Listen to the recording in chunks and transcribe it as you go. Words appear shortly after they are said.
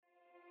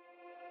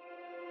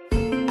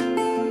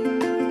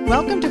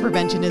Welcome to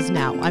Prevention is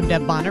Now. I'm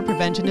Deb Bonner,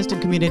 preventionist and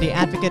community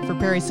advocate for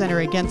Perry Center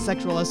Against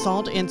Sexual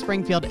Assault in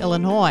Springfield,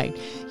 Illinois.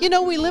 You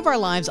know, we live our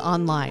lives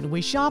online.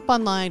 We shop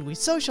online, we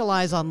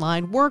socialize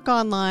online, work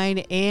online,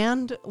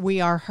 and we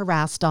are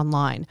harassed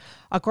online.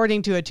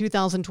 According to a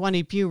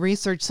 2020 Pew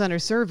Research Center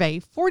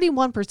survey,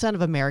 41%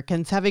 of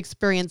Americans have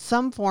experienced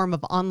some form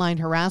of online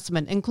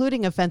harassment,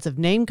 including offensive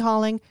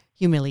name-calling,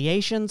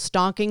 humiliation,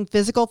 stalking,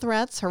 physical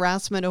threats,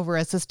 harassment over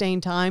a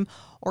sustained time,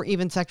 or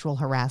even sexual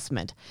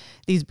harassment.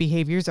 These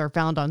behaviors are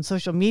found on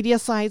social media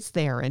sites.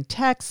 They are in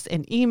texts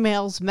and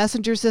emails,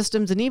 messenger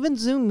systems, and even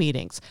Zoom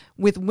meetings,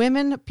 with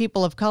women,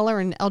 people of color,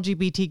 and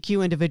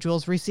LGBTQ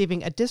individuals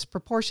receiving a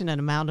disproportionate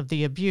amount of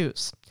the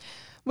abuse.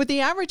 With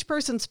the average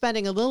person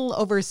spending a little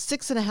over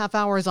 6.5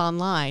 hours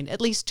online,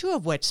 at least 2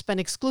 of which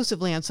spend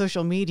exclusively on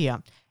social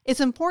media,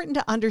 it's important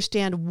to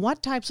understand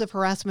what types of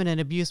harassment and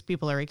abuse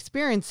people are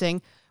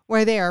experiencing,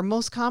 where they are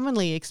most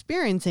commonly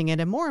experiencing it,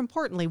 and more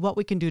importantly, what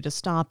we can do to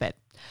stop it.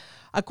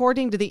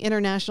 According to the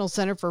International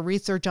Center for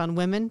Research on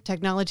Women,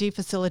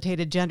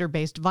 technology-facilitated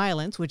gender-based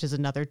violence, which is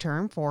another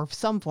term for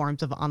some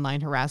forms of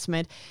online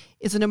harassment,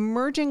 is an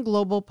emerging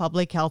global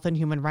public health and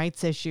human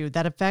rights issue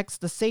that affects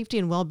the safety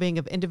and well-being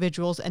of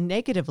individuals and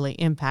negatively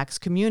impacts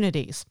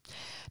communities.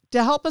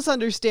 To help us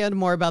understand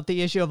more about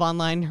the issue of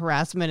online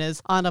harassment is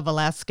Ana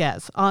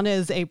Velasquez. Ana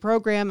is a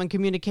program and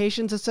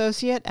communications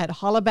associate at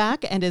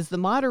Hollaback and is the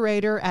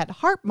moderator at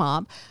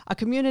HeartMob, a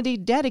community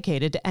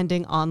dedicated to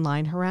ending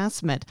online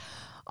harassment.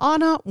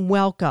 Ana,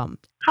 welcome.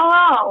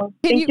 Hello.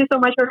 Thank you so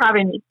much for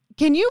having me.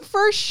 Can you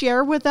first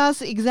share with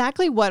us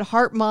exactly what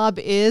HeartMob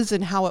is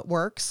and how it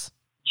works?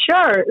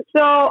 Sure.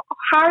 So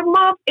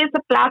HeartMob is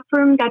a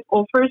platform that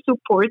offers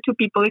support to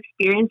people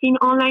experiencing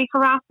online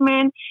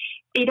harassment.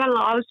 It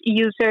allows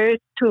users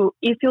to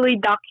easily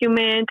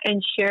document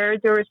and share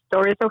their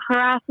stories of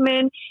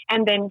harassment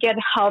and then get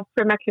help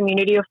from a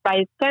community of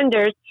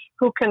bystanders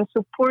who can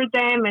support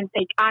them and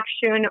take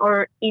action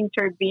or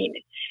intervene.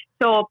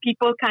 So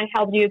people can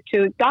help you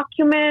to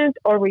document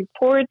or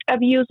report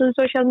abuse on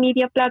social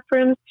media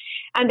platforms,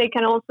 and they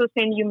can also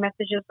send you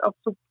messages of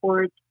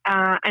support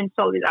and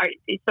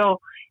solidarity. So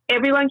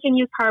everyone can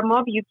use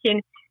HeartMob. You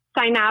can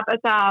sign up as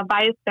a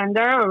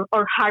bystander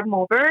or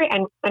HeartMover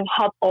and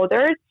help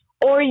others,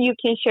 or you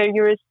can share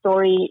your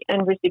story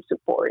and receive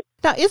support.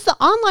 Now, is the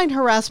online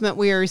harassment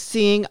we are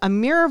seeing a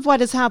mirror of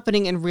what is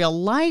happening in real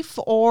life,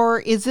 or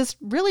is this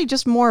really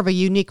just more of a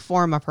unique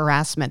form of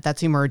harassment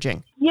that's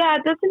emerging? Yeah,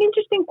 that's an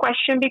interesting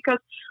question because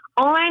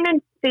online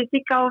and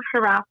physical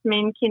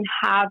harassment can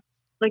have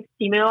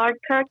similar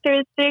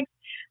characteristics.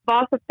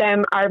 Both of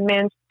them are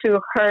meant to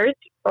hurt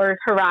or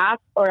harass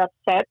or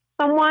upset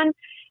someone.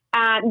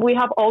 And we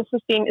have also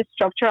seen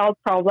structural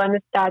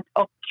problems that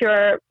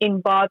occur in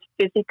both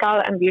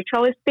physical and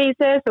virtual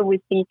spaces. So we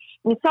see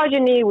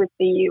misogyny, we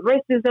see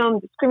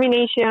racism,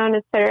 discrimination,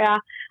 etc.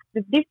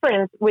 The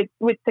difference with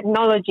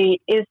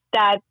technology is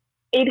that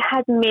it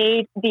has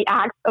made the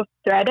acts of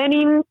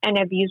threatening and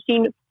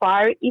abusing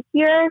far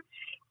easier.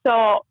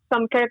 So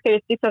some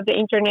characteristics of the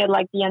internet,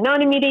 like the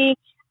anonymity,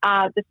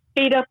 the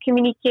speed of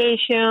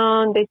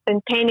communication, the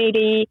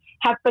spontaneity,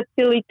 have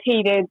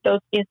facilitated those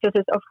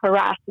instances of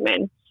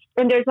harassment.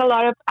 And there's a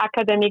lot of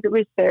academic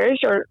research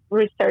or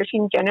research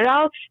in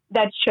general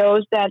that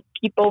shows that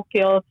people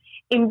feel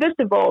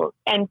invisible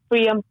and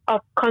free of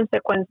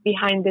consequence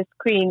behind the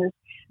screens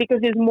because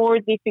it's more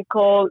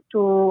difficult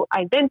to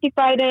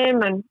identify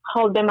them and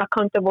hold them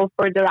accountable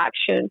for their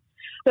actions.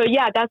 So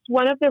yeah, that's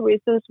one of the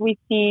reasons we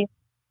see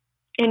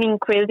an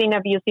increase in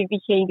abusive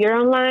behavior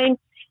online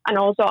and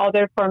also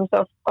other forms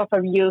of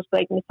abuse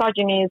like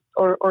misogynist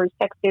or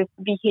sexist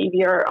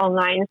behavior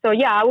online. So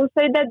yeah, I would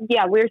say that,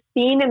 we're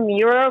seeing a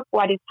mirror of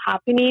what is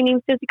happening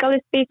in physical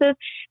spaces,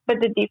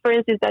 but the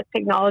difference is that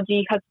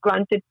technology has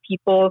granted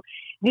people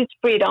this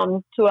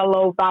freedom to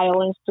allow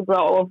violence to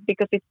grow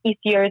because it's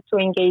easier to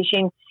engage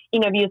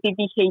in abusive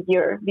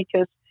behavior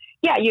because,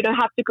 you don't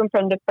have to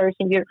confront the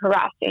person you're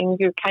harassing.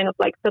 You're kind of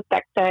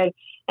protected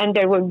and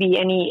there won't be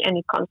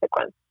any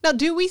consequence. Now,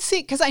 do we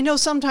see, because I know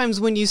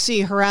sometimes when you see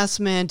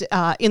harassment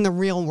in the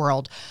real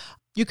world,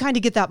 you kind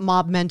of get that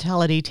mob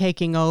mentality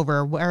taking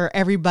over where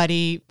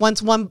everybody,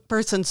 once one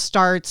person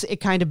starts, it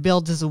kind of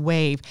builds as a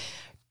wave.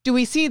 Do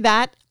we see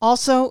that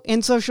also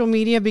in social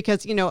media?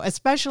 Because,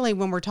 especially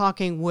when we're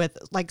talking with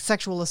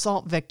sexual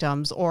assault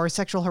victims or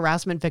sexual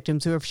harassment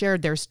victims who have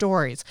shared their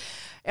stories,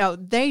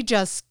 they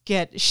just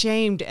get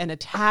shamed and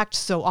attacked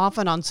so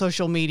often on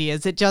social media.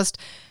 Is it just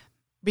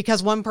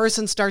because one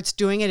person starts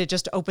doing it, it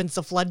just opens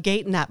the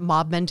floodgate and that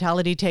mob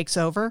mentality takes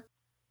over?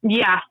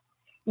 Yeah,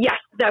 yes,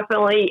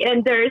 definitely.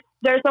 And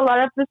there's a lot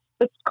of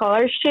this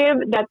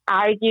scholarship that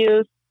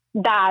argues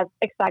that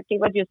exactly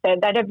what you said,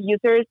 that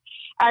abusers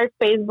are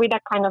faced with a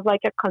kind of a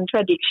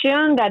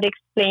contradiction that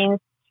explains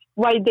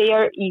why they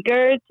are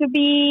eager to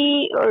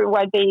be or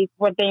what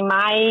they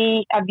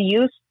might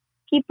abuse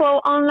people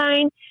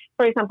online.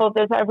 For example,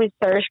 there's a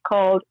research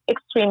called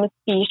Extreme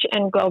Speech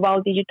and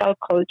Global Digital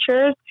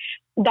Cultures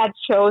that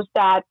shows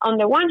that on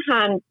the one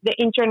hand, the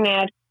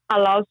internet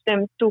allows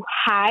them to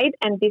hide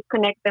and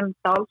disconnect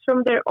themselves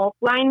from their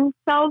offline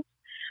selves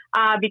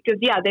because,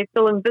 they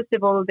feel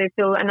invisible, they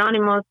feel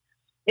anonymous.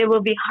 It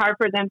will be hard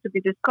for them to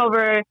be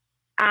discovered,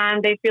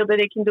 and they feel that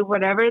they can do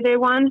whatever they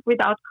want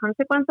without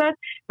consequences.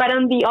 But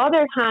on the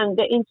other hand,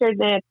 the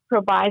internet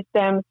provides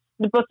them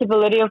the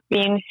possibility of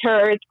being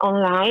heard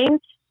online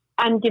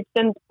and gives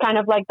them kind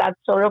of like that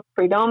sort of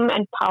freedom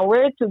and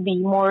power to be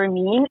more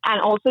mean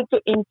and also to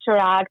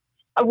interact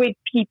with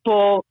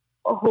people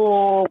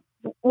who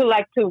would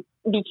like to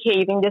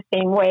behave in the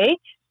same way.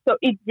 So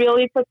it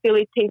really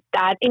facilitates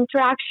that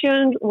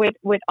interaction with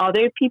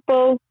other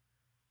people.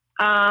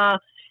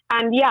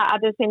 At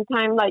the same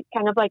time, like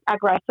kind of like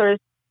aggressors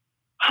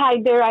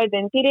hide their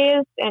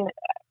identities and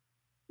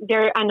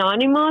they're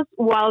anonymous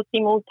while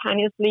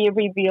simultaneously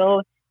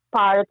reveal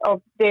part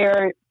of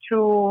their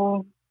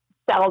true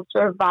selves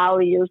or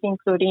values,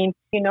 including,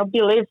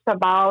 beliefs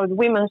about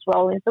women's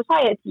role in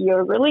society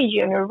or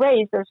religion or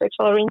race or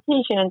sexual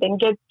orientation, and then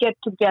get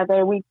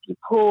together with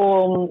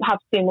people who have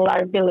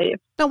similar beliefs.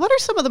 Now, what are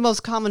some of the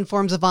most common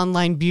forms of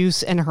online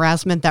abuse and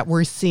harassment that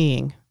we're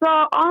seeing? So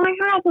online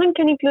harassment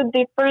can include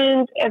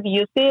different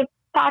abusive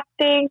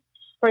tactics.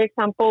 For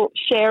example,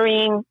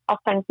 sharing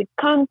offensive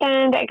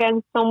content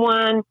against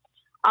someone,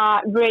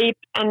 rape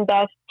and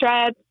death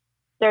threats.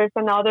 There's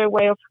another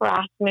way of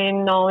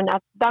harassment known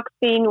as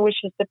doxing, which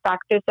is the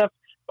practice of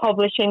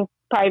publishing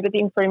private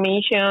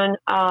information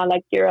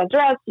like your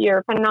address,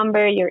 your phone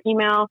number, your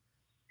email.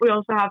 We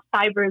also have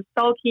cyber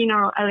stalking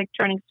or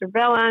electronic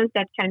surveillance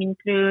that can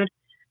include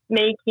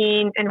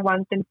making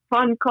unwanted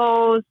phone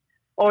calls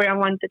or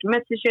unwanted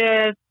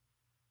messages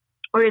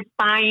or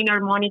spying or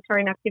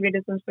monitoring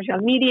activities on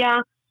social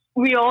media.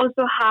 We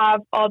also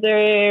have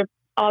other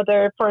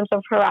forms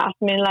of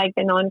harassment like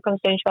the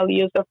non-consensual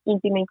use of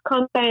intimate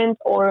content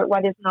or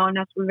what is known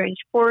as revenge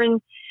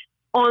porn,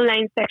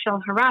 online sexual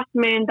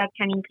harassment that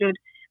can include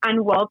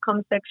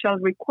unwelcome sexual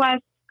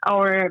requests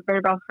or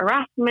verbal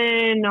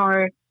harassment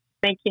or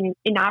making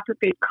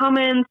inappropriate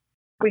comments.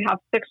 We have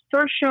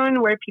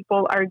sextortion, where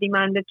people are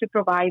demanded to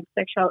provide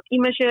sexual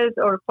images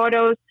or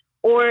photos,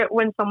 or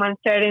when someone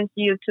threatens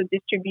you to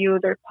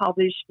distribute or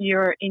publish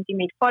your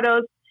intimate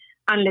photos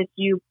unless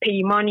you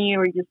pay money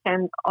or you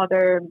send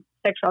other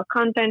sexual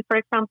content, for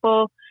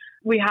example.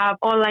 We have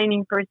online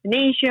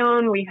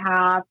impersonation. We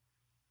have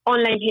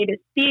online hate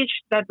speech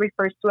that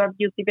refers to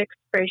abusive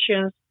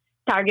expressions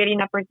targeting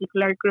a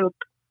particular group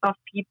of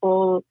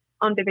people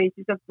on the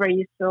basis of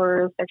race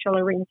or sexual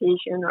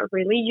orientation or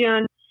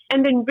religion.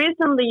 And then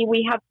recently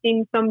we have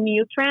seen some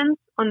new trends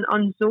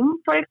on Zoom,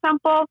 for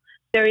example.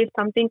 There is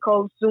something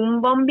called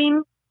Zoom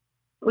bombing,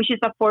 which is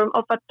a form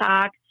of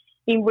attack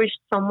in which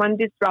someone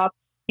disrupts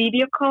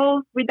video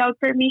calls without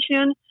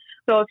permission.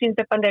 So since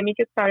the pandemic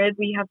started,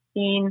 we have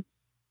seen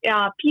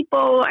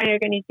people and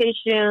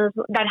organizations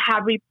that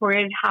have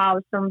reported how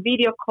some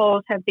video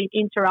calls have been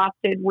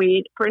interrupted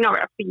with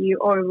pornography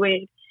or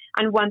with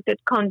unwanted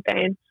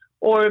content,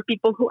 or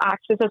people who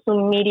access a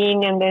Zoom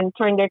meeting and then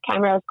turn their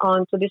cameras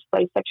on to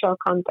display sexual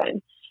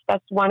content.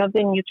 That's one of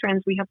the new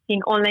trends. We have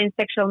seen online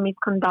sexual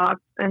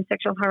misconduct and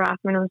sexual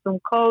harassment on Zoom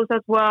calls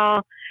as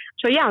well.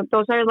 So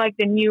those are like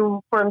the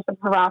new forms of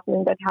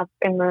harassment that have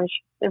emerged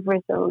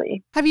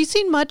recently. Have you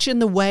seen much in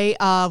the way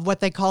of what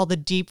they call the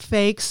deep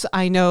fakes?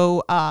 I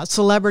know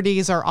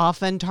celebrities are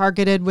often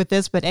targeted with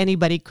this, but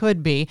anybody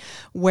could be,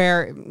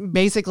 where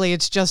basically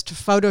it's just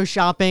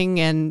photoshopping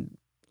and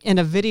in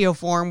a video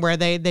form where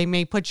they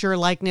may put your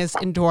likeness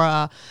into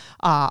a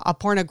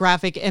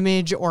pornographic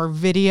image or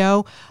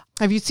video.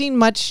 Have you seen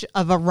much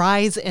of a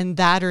rise in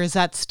that, or is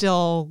that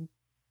still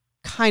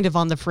kind of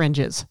on the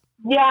fringes?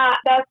 Yeah,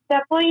 that's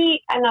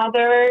definitely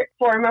another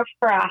form of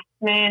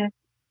harassment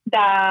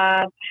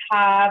that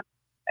have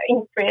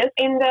increased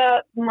in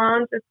the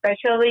months,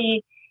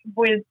 especially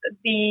with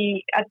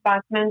the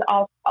advancement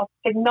of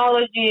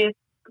technologies,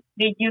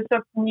 the use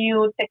of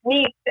new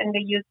techniques, and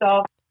the use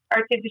of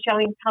artificial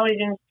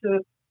intelligence to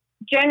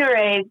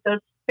generate those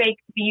fake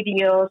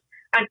videos.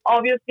 And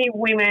obviously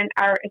women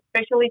are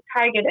especially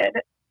targeted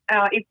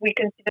if we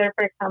consider,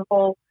 for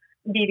example,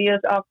 videos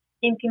of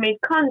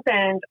intimate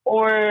content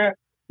or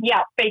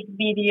fake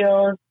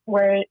videos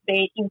where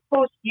they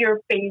impose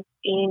your face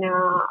in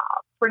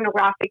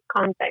pornographic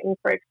content,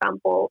 for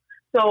example.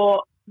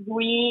 So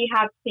we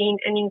have seen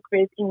an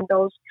increase in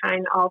those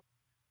kind of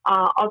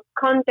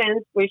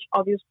content, which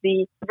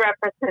obviously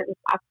represents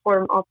a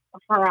form of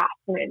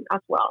harassment as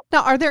well.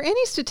 Now, are there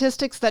any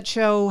statistics that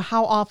show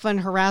how often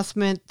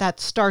harassment that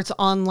starts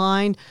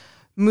online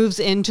moves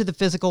into the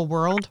physical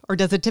world, or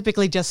does it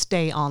typically just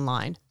stay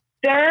online?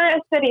 There are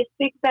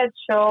statistics that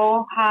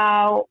show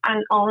how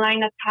an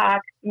online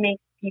attack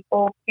makes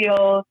people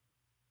feel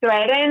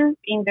threatened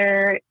in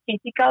their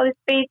physical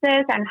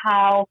spaces and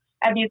how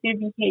abusive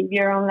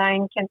behavior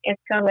online can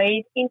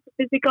escalate into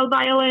physical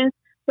violence.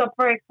 So,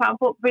 for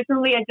example,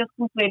 recently I just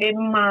completed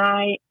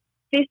my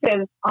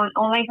thesis on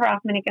online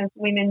harassment against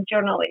women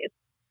journalists.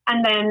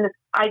 And then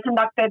I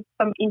conducted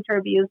some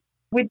interviews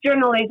with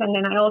journalists, and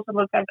then I also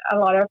looked at a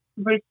lot of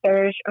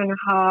research on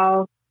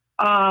how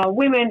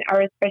women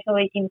are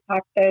especially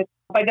impacted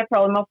by the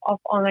problem of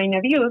online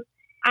abuse.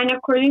 And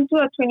according to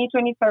a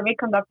 2020 survey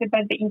conducted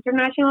by the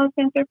International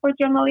Center for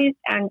Journalists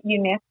and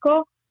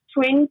UNESCO,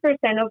 20%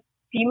 of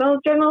female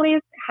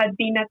journalists had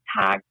been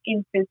attacked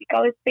in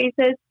physical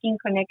spaces in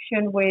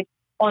connection with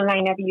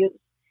online abuse.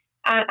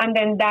 And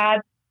then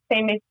that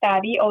same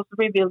study also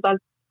revealed that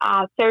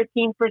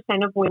 13%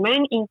 of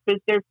women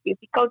increased their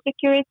physical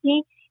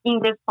security in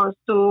response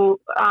to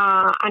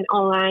an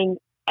online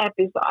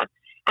episode.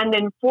 And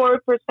then 4%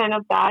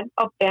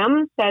 of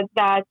them said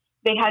that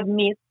they had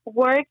missed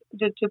work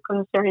due to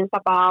concerns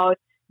about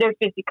their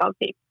physical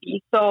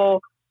safety.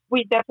 So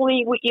we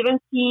even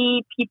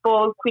see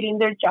people quitting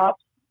their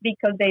jobs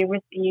because they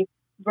receive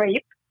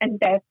rape and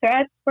death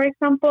threats, for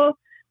example.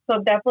 So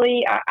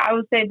definitely, I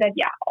would say that,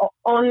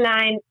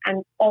 online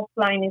and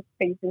offline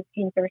spaces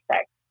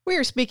intersect. We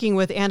are speaking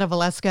with Anna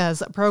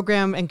Velasquez,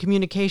 Program and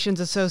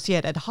Communications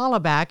Associate at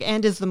Hollaback,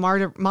 and is the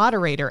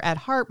moderator at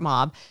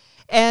HeartMob.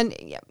 And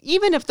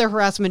even if the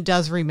harassment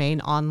does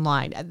remain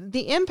online,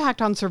 the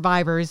impact on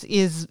survivors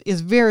is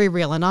very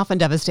real and often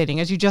devastating.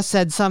 As you just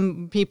said,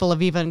 some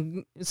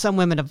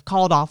women have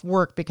called off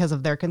work because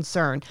of their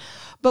concern.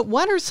 But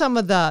what are some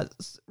of the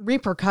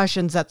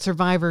repercussions that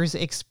survivors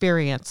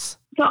experience?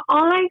 So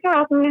online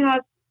harassment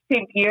has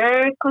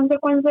severe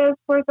consequences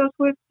for those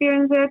who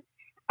experience it.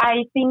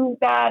 I think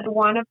that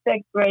one of the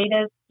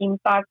greatest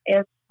impacts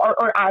is,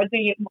 or are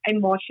the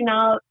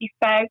emotional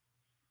effects,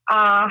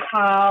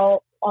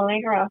 how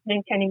online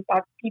harassment can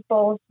impact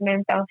people's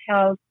mental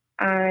health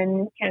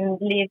and can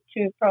lead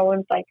to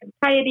problems like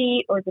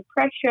anxiety or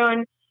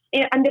depression.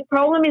 And the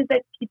problem is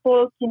that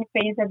people can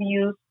face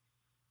abuse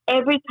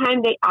every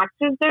time they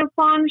access their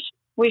phone,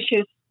 which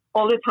is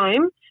all the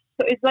time.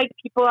 So it's like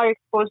people are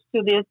exposed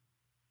to this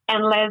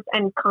endless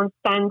and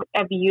constant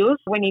abuse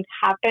when it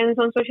happens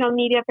on social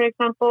media, for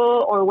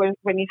example, or when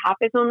it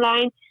happens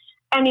online.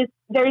 And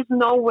there is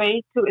no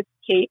way to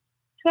escape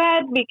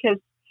that because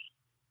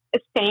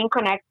staying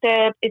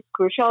connected is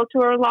crucial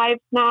to our lives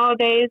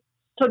nowadays.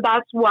 So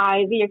that's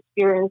why the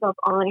experience of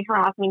online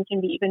harassment can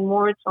be even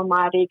more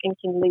traumatic and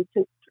can lead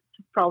to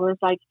problems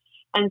like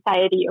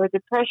anxiety or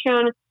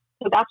depression.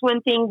 So that's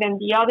one thing. Then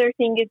the other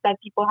thing is that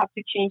people have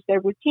to change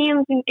their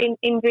routines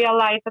in real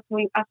life, as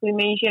we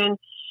mentioned.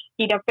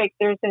 It affects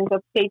their sense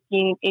of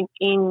safety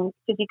in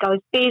physical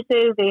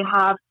spaces. They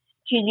have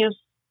to use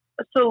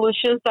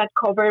solutions that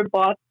cover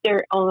both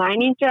their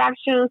online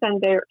interactions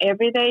and their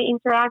everyday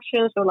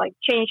interactions, so like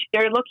change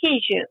their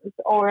locations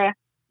or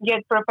get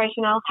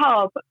professional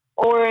help,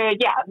 or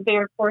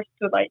they're forced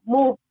to like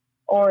move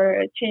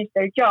or change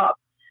their job.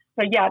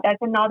 So that's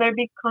another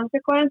big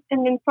consequence.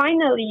 And then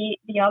finally,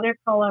 the other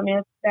problem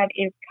is that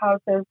it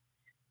causes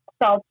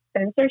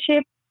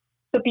self-censorship.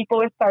 So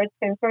people start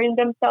censoring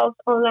themselves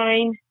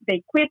online.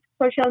 They quit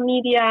social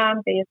media.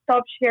 They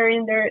stop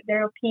sharing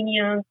their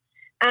opinions.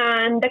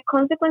 And the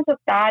consequence of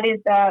that is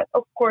that,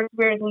 of course,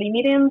 we're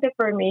limiting the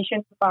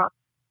formation of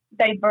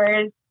a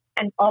diverse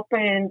and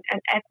open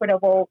and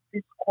equitable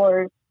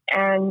discourse.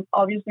 And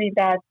obviously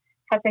that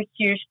has a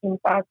huge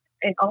impact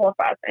in all of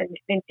us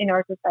and in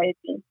our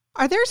society.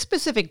 Are there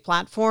specific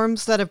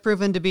platforms that have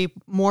proven to be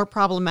more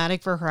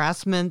problematic for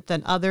harassment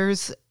than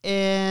others?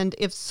 And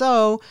if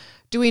so,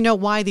 do we know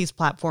why these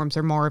platforms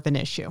are more of an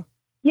issue?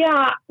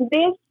 Yeah,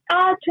 this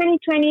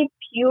 2020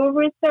 Pew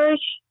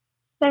Research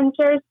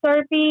Center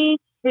survey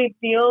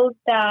revealed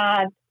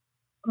that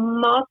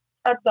most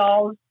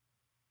adults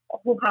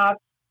who have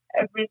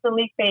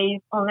recently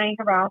faced online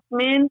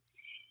harassment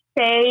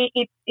say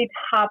it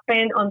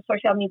happened on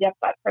social media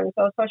platforms.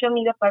 So social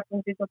media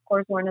platforms is, of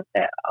course, one of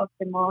the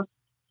most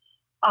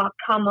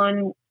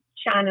common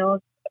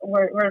channels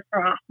where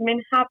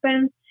harassment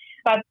happens.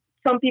 But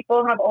some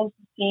people have also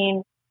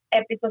seen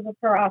episodes of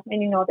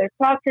harassment in other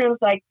platforms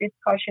like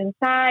discussion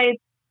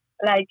sites,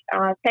 like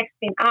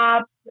texting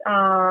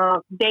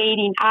apps,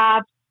 dating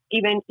apps,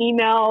 even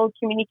email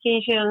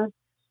communications.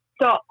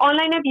 So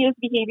online abuse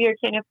behavior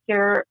can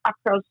occur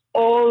across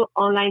all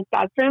online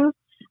platforms.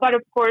 But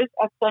of course,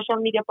 as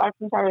social media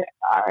platforms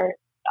are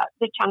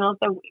the channels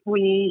that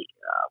we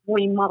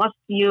must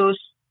use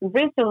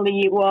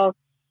recently, well,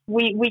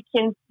 we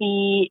can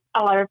see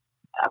a lot of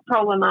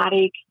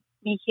problematic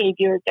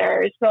behavior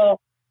there. So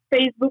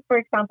Facebook, for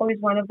example, is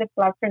one of the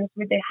platforms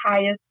with the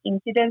highest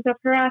incidence of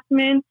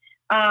harassment,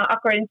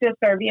 according to a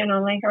survey on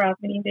online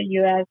harassment in the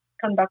U.S.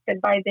 conducted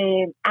by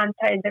the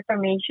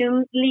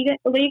Anti-Defamation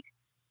League.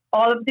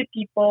 All of the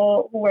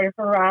people who were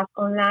harassed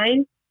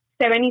online,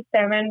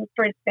 77%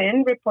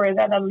 reported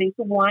that at least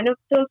one of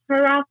those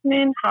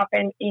harassment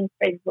happened in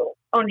Facebook,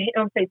 on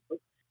Facebook.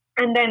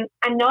 And then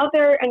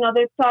another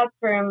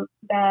platform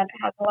that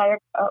has a lot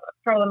of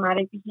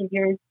problematic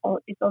behavior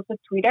is also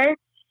Twitter.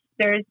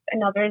 There's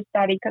another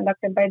study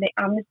conducted by the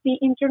Amnesty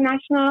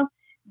International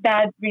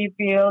that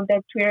revealed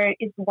that Twitter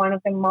is one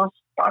of the most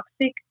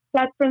toxic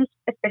platforms,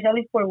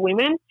 especially for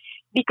women,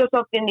 because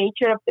of the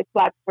nature of the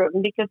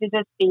platform, because it's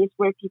a space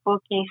where people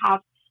can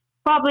have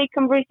public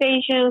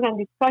conversations and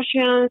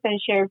discussions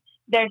and share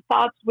their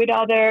thoughts with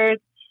others.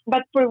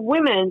 But for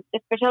women,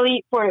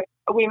 especially for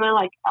women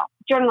like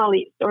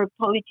journalists or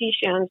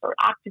politicians or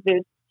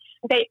activists,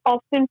 they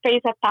often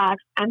face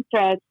attacks and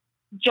threats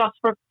just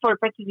for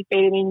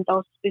participating in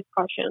those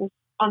discussions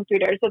on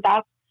Twitter. So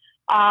that's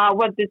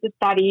what this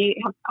study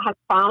has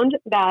found,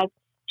 that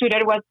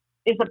Twitter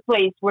is a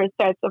place where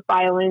threats of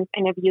violence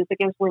and abuse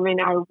against women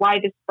are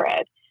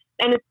widespread,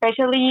 and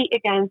especially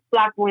against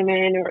Black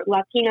women or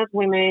Latinas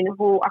women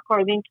who,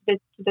 according to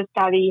the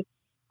study,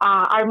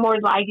 are more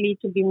likely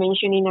to be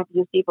mentioning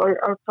abusive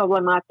or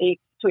problematic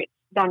tweets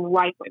than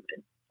white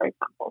women, for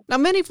example. Now,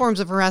 many forms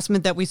of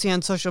harassment that we see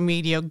on social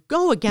media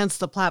go against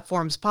the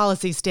platform's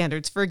policy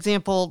standards. For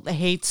example,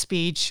 hate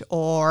speech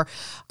or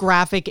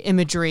graphic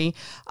imagery.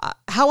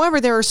 However,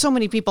 there are so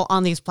many people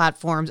on these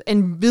platforms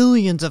and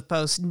billions of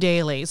posts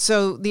daily.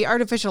 So the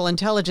artificial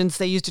intelligence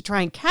they use to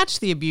try and catch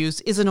the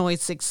abuse isn't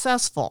always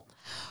successful.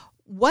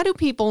 What do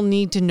people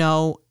need to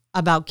know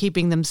about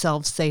keeping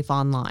themselves safe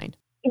online?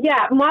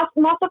 Yeah,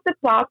 most of the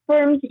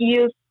platforms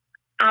use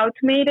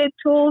automated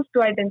tools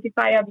to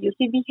identify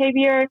abusive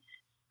behavior.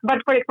 But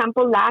for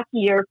example, last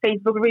year,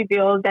 Facebook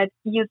revealed that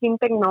using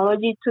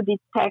technology to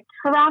detect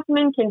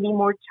harassment can be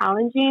more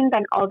challenging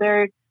than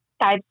other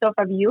types of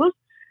abuse.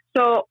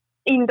 So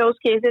in those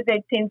cases,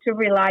 they tend to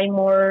rely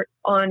more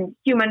on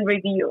human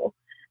review.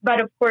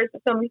 But of course,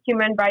 some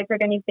human rights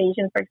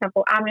organizations, for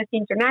example, Amnesty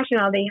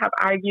International, they have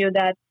argued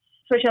that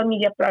social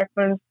media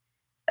platforms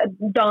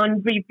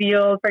don't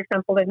reveal, for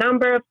example, the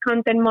number of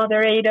content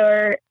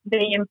moderators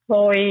they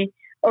employ,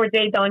 or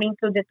they don't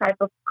include the type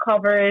of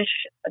coverage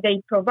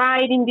they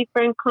provide in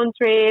different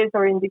countries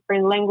or in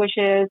different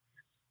languages.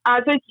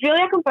 So it's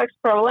really a complex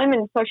problem,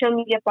 and social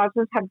media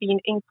platforms have been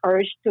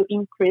encouraged to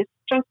increase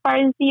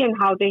transparency on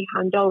how they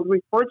handle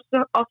reports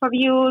of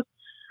abuse.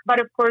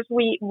 But of course,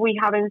 we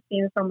haven't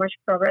seen so much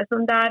progress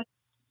on that.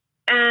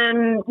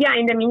 And yeah,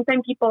 in the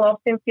meantime, people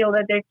often feel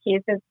that their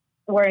cases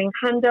weren't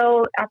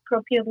handled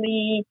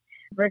appropriately.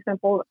 For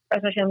example, a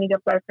social media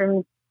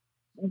platform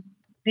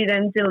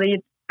didn't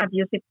delete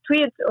abusive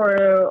tweets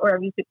or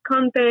abusive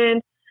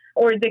content,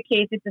 or the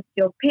case is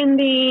still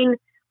pending,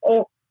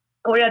 or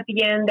at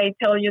the end they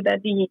tell you that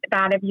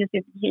that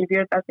abusive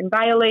behavior doesn't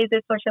violate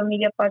the social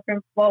media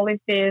platform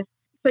policies.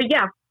 So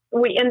yeah,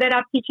 we ended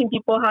up teaching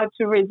people how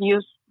to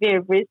reduce the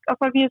risk of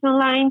abuse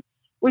online,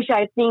 which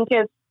I think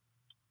is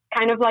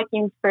kind of like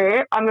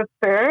unfair,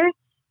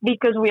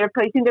 because we are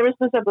placing the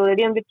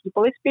responsibility on the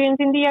people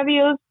experiencing the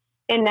abuse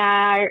and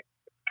are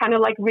kind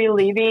of like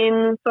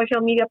relieving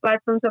social media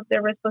platforms of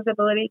their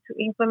responsibility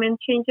to implement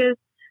changes.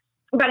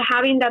 But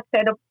having that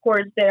said, of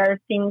course, there are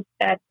things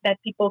that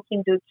people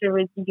can do to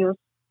reduce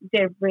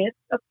their risk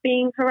of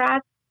being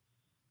harassed.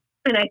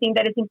 And I think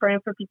that it's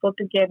important for people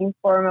to get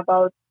informed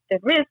about the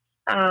risks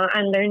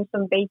and learn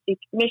some basic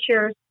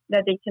measures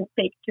that they can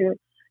take to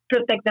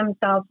protect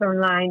themselves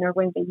online or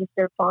when they use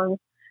their phones.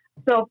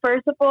 So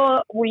first of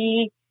all,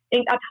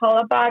 at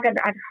Hollaback and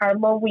at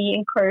Harmo, we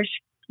encourage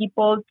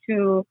people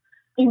to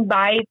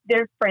invite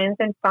their friends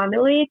and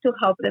family to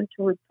help them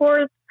to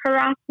report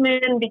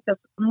harassment, because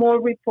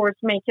more reports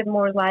make it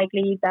more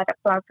likely that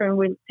a platform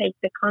will take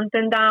the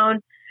content down.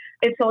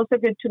 It's also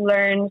good to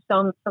learn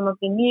some of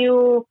the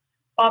new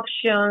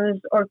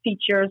options or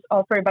features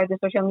offered by the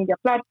social media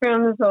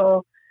platforms.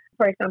 So,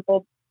 for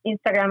example,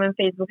 Instagram and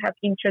Facebook have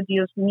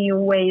introduced new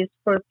ways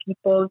for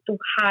people to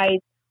hide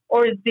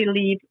or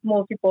delete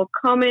multiple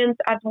comments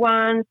at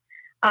once.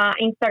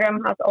 Instagram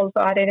has also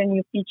added a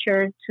new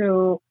feature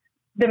to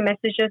the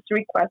messages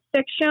request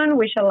section,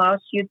 which allows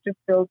you to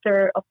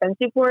filter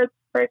offensive words,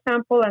 for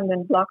example, and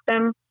then block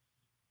them.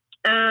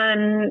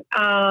 And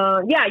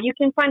you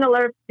can find a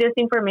lot of this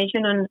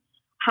information on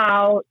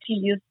how to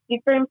use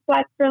different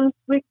platforms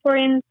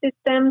reporting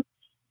systems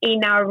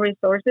in our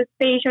resources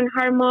page on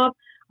HarmUp.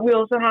 We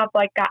also have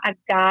like a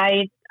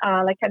guide,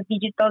 like a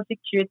digital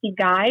security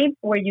guide,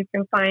 where you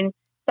can find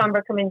some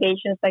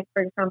recommendations, like,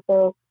 for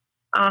example,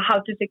 how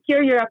to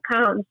secure your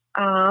accounts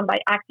by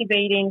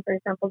activating, for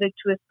example, the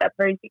two-step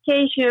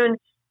verification,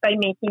 by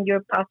making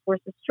your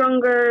passwords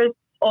stronger,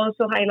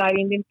 also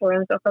highlighting the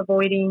importance of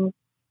avoiding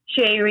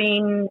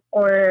sharing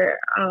or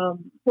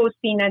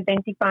posting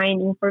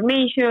identifying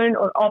information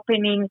or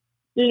opening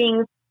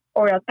links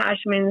or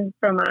attachments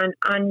from an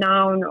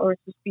unknown or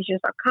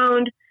suspicious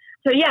account.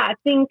 So yeah, I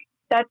think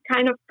that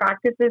kind of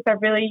practices are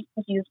really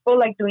useful.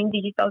 Like doing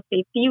digital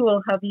safety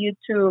will help you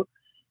to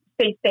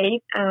stay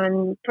safe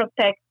and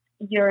protect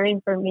your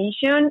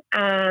information,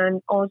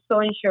 and also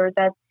ensure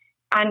that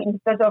an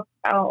instance of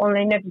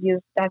online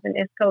abuse doesn't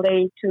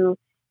escalate to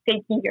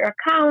taking your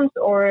accounts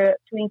or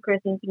to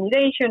increase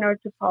intimidation or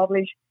to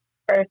publish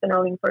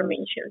personal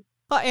information.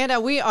 Well,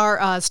 Anna, we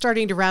are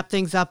starting to wrap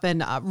things up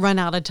and run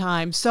out of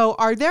time. So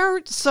are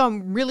there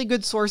some really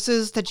good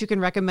sources that you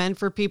can recommend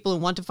for people who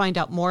want to find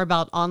out more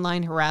about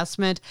online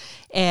harassment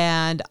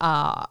and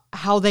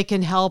how they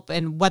can help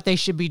and what they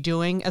should be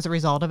doing as a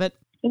result of it?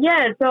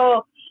 Yeah,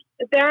 so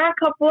there are a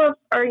couple of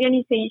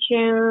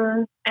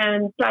organizations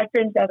and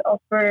platforms that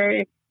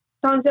offer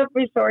tons of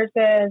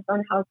resources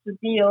on how to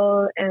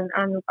deal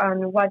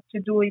and what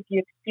to do if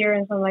you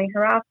experience online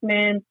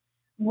harassment.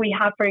 We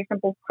have, for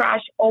example,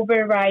 Crash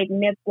Override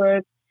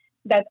Network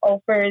that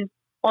offers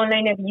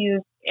online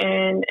abuse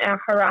and a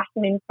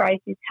harassment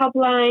crisis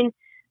helpline.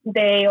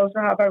 They also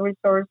have a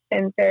resource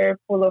center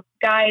full of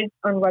guides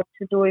on what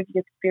to do if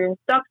you experience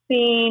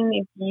doxing,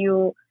 if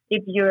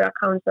your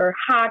accounts are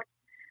hacked.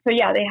 So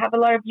yeah, they have a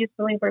lot of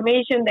useful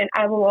information. Then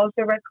I will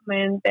also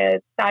recommend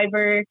the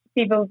Cyber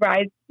Civil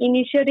Rights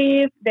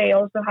Initiative. They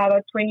also have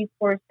a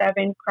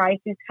 24/7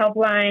 crisis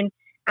helpline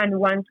and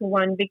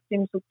one-to-one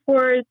victim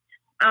support.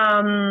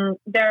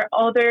 There are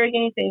other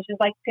organizations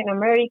like Pan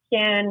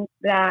American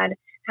that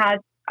has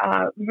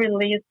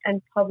released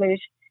and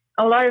published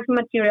a lot of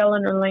material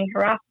on online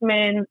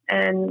harassment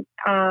and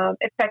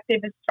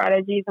effective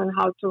strategies on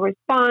how to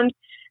respond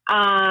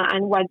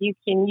and what you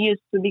can use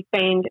to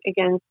defend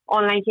against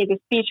online hate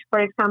speech, for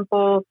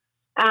example.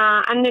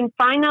 And then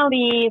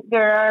finally,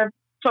 there are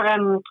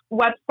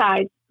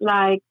websites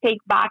like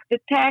Take Back the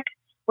Tech,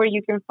 where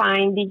you can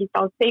find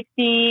digital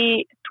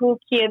safety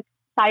toolkits,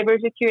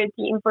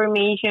 cybersecurity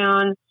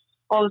information,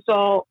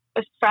 also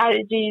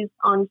strategies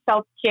on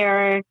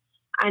self-care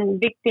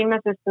and victim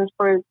assistance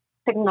for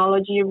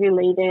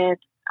technology-related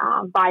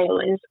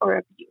violence or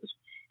abuse.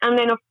 And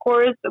then, of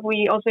course,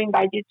 we also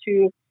invite you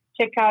to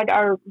check out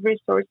our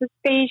resources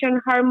page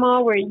on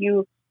Harmo, where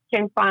you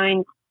can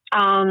find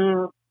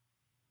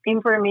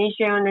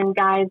information and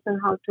guides on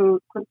how to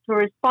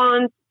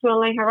respond to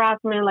online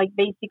harassment, like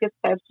basic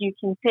steps you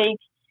can take.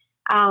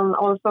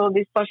 Also,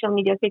 the social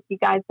media safety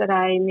guides that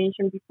I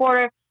mentioned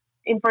before,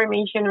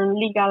 information on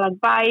legal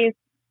advice,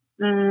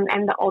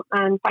 and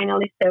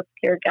finally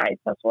self-care guides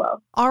as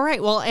well. All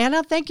right. Well,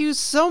 Anna, thank you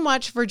so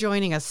much for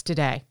joining us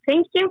today.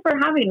 Thank you for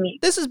having me.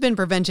 This has been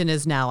Prevention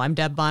Is Now. I'm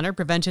Deb Bonner,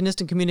 preventionist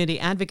and community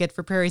advocate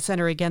for Prairie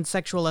Center Against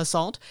Sexual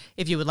Assault.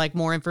 If you would like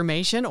more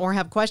information or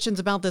have questions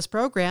about this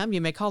program,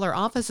 you may call our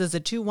offices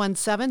at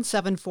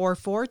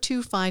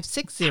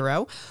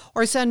 217-744-2560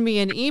 or send me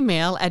an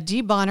email at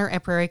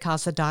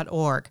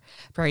dbonner@prairiecasa.org.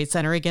 Prairie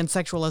Center Against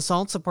Sexual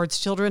Assault supports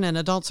children and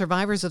adult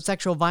survivors of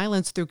sexual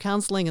violence through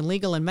counseling and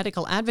legal and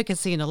medical advocacy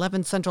in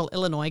 11 central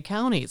Illinois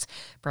counties.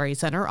 Prairie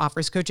Center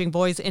offers coaching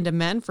boys into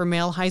men for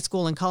male high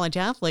school and college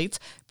athletes,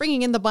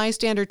 bringing in the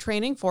bystander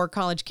training for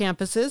college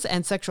campuses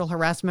and sexual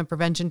harassment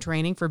prevention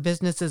training for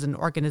businesses and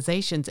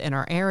organizations in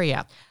our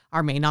area.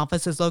 Our main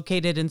office is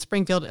located in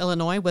Springfield,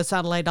 Illinois, with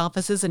satellite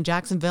offices in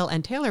Jacksonville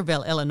and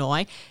Taylorville,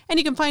 Illinois, and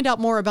you can find out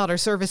more about our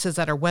services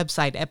at our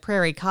website at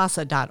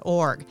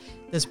prairiecasa.org.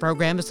 This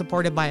program is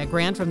supported by a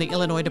grant from the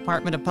Illinois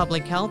Department of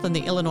Public Health and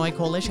the Illinois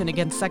Coalition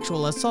Against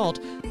Sexual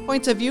Assault.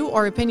 Points of view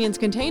or opinions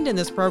contained in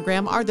this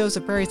program are those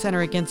of Prairie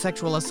Center Against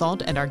Sexual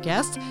Assault and our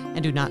guests,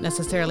 and do not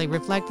necessarily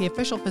reflect the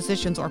official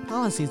positions or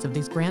policies of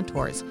these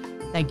grantors.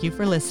 Thank you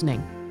for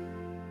listening.